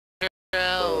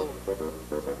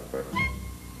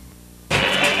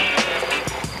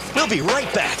We'll be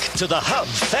right back to the Hub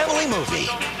Family Movie.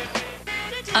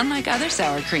 Unlike other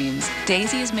sour creams,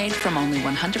 Daisy is made from only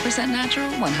 100%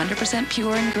 natural, 100%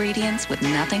 pure ingredients with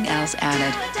nothing else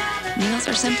added. Meals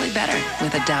are simply better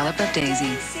with a dollop of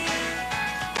Daisy.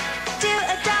 Do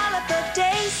a dollop of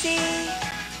Daisy.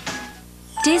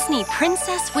 Disney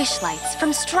Princess Wish Lights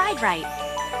from Stride Rite.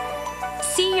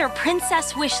 See your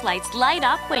princess wish lights light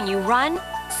up when you run,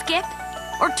 skip,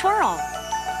 or twirl.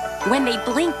 When they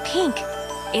blink pink,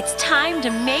 it's time to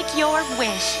make your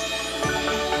wish.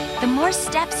 The more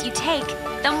steps you take,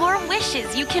 the more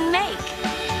wishes you can make.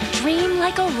 Dream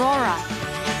like Aurora,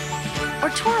 or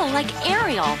twirl like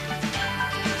Ariel.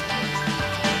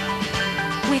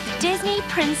 With Disney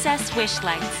Princess Wish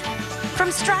Lights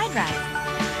from Stride Rite.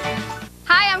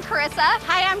 Hi, I'm Carissa.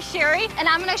 Hi, I'm Sherry. And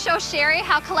I'm going to show Sherry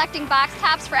how collecting box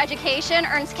tops for education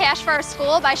earns cash for our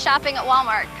school by shopping at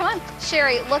Walmart. Come on.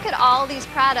 Sherry, look at all these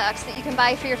products that you can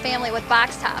buy for your family with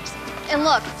box tops. And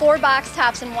look, 4 box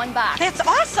tops in 1 box. That's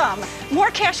awesome. More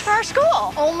cash for our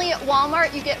school. Only at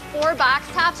Walmart, you get 4 box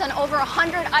tops on over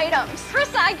 100 items.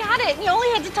 Carissa, I got it. You only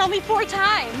had to tell me 4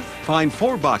 times. Find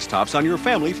 4 box tops on your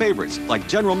family favorites, like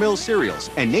General Mills cereals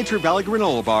and Nature Valley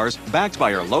granola bars, backed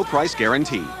by our low price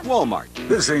guarantee. Walmart.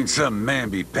 This ain't some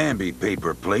mamby-pamby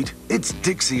paper plate. It's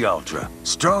Dixie Ultra.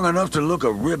 Strong enough to look a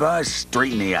ribeye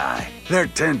straight in the eye. They're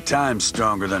 10 times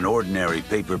stronger than ordinary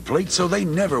paper plates, so they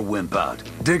never wimp out.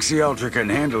 Dixie Ultra can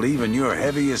handle even your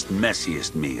heaviest,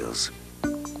 messiest meals.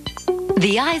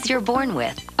 The eyes you're born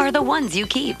with are the ones you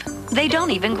keep. They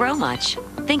don't even grow much.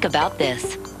 Think about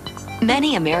this.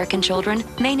 Many American children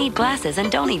may need glasses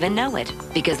and don't even know it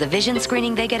because the vision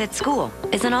screening they get at school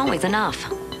isn't always enough.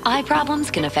 Eye problems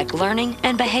can affect learning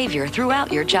and behavior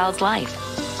throughout your child's life.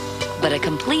 But a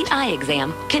complete eye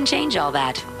exam can change all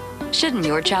that. Shouldn't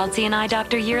your child see an eye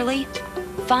doctor yearly?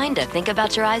 Find a Think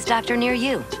About Your Eyes doctor near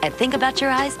you at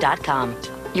thinkaboutyoureyes.com.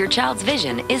 Your child's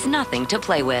vision is nothing to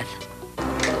play with.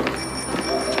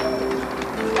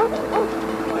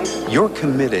 You're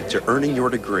committed to earning your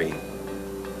degree,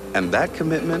 and that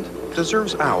commitment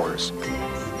deserves ours.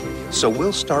 So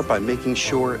we'll start by making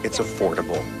sure it's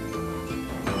affordable.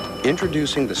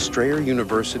 Introducing the Strayer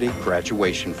University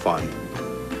Graduation Fund,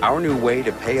 our new way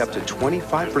to pay up to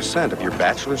 25% of your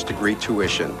bachelor's degree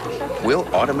tuition. We'll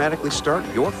automatically start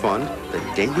your fund the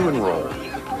day you enroll.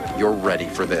 You're ready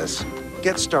for this.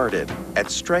 Get started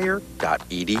at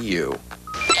strayer.edu.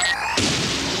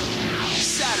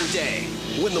 Saturday,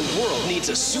 when the world needs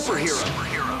a superhero,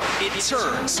 it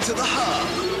turns to the Hub.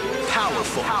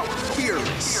 Powerful,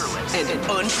 fearless, and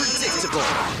unpredictable.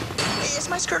 Is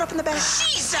my skirt up in the back?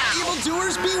 SheZow!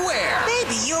 Evildoers beware!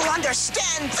 Maybe you'll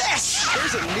understand this.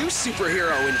 There's a new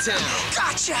superhero in town.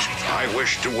 Gotcha. I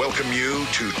wish to welcome you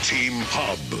to Team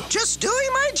Hub. Just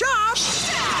doing my job.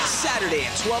 Saturday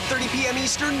at 12:30 p.m.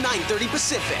 Eastern, 9:30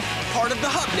 Pacific. Part of the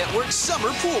Hub Network's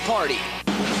summer pool party.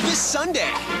 This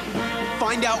Sunday,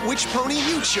 find out which pony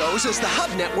you chose as the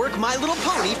Hub Network My Little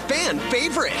Pony Fan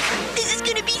Favorite. This is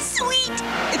gonna be sweet.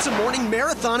 It's a morning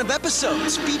marathon of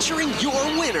episodes featuring your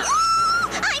winner.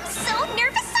 I'm so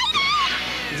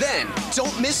nervous-sighted. Then,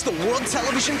 don't miss the world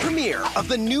television premiere of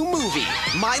the new movie,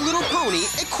 My Little Pony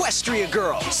Equestria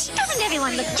Girls. Doesn't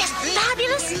everyone look just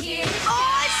fabulous?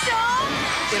 Awesome!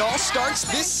 It all starts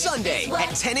this Sunday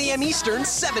at 10 a.m. Eastern,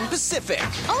 7 Pacific.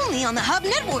 Only on the Hub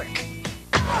Network.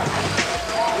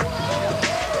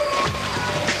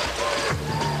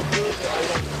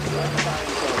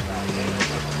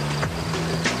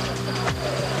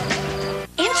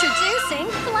 Introducing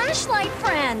Flashlight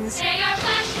Friends. They are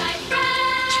flashlight friends.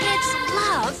 Kids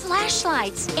love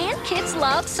flashlights, and kids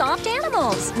love soft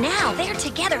animals. Now they're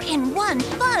together in one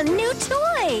fun new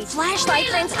toy. Flashlight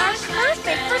Friends are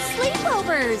perfect for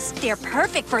sleepovers. They're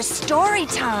perfect for story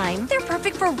time. They're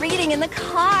perfect for reading in the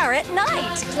car at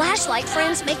night. Flashlight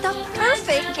Friends make the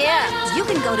perfect gift. You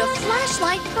can go to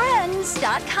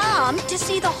flashlightfriends.com to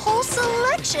see the whole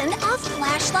selection of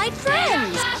Flashlight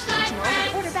Friends.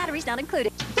 Order batteries not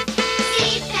included.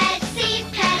 Seat pets, seat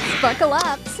pets. Buckle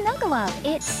up, snuggle up.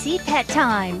 It's seat pet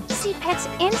time. Seat pets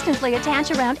instantly attach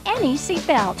around any seat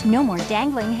belt. No more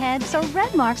dangling heads or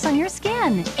red marks on your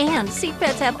skin. And seat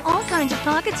pets have all kinds of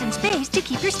pockets and space to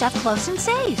keep your stuff close and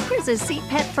safe. Here's a seat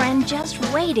pet friend just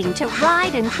waiting to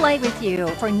ride and play with you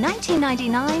for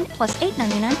 $19.99 plus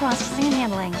 $8.99 processing and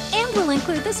handling. And we'll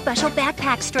include the special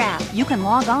backpack strap. You can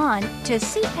log on to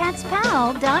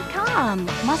seatpetspal.com.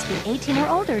 Must be 18 or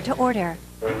older to order.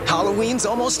 Halloween's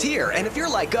almost here, and if you're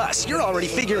like us, you're already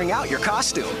figuring out your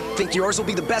costume. Think yours will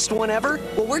be the best one ever?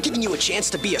 Well, we're giving you a chance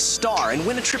to be a star and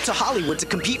win a trip to Hollywood to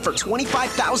compete for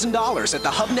 $25,000 at the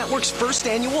Hub Network's first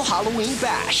annual Halloween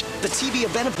Bash, the TV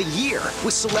event of the year,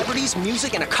 with celebrities,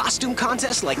 music, and a costume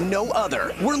contest like no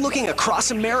other. We're looking across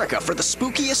America for the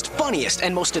spookiest, funniest,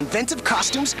 and most inventive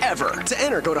costumes ever. To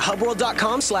enter, go to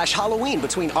hubworld.com/Halloween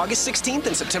between August 16th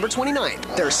and September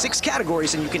 29th. There are 6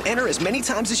 categories, and you can enter as many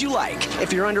times as you like.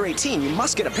 If you're under 18, you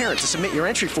must get a parent to submit your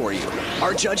entry for you.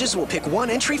 Our judges will pick one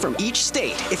entry from each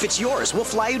state. If it's yours, we'll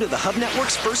fly you to the Hub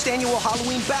Network's first annual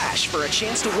Halloween Bash for a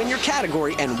chance to win your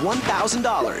category and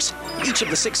 $1,000. Each of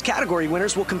the 6 category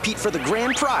winners will compete for the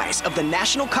grand prize of the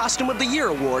National Costume of the Year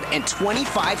Award and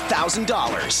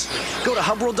 $25,000. Go to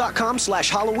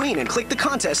hubworld.com/Halloween and click the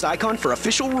contest icon for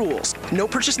official rules. No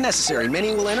purchase necessary.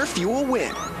 Many will enter, few will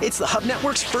win. It's the Hub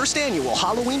Network's first annual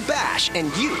Halloween Bash,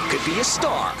 and you could be a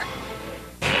star.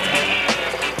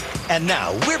 And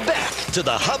now we're back to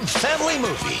the Hub Family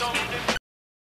Movie.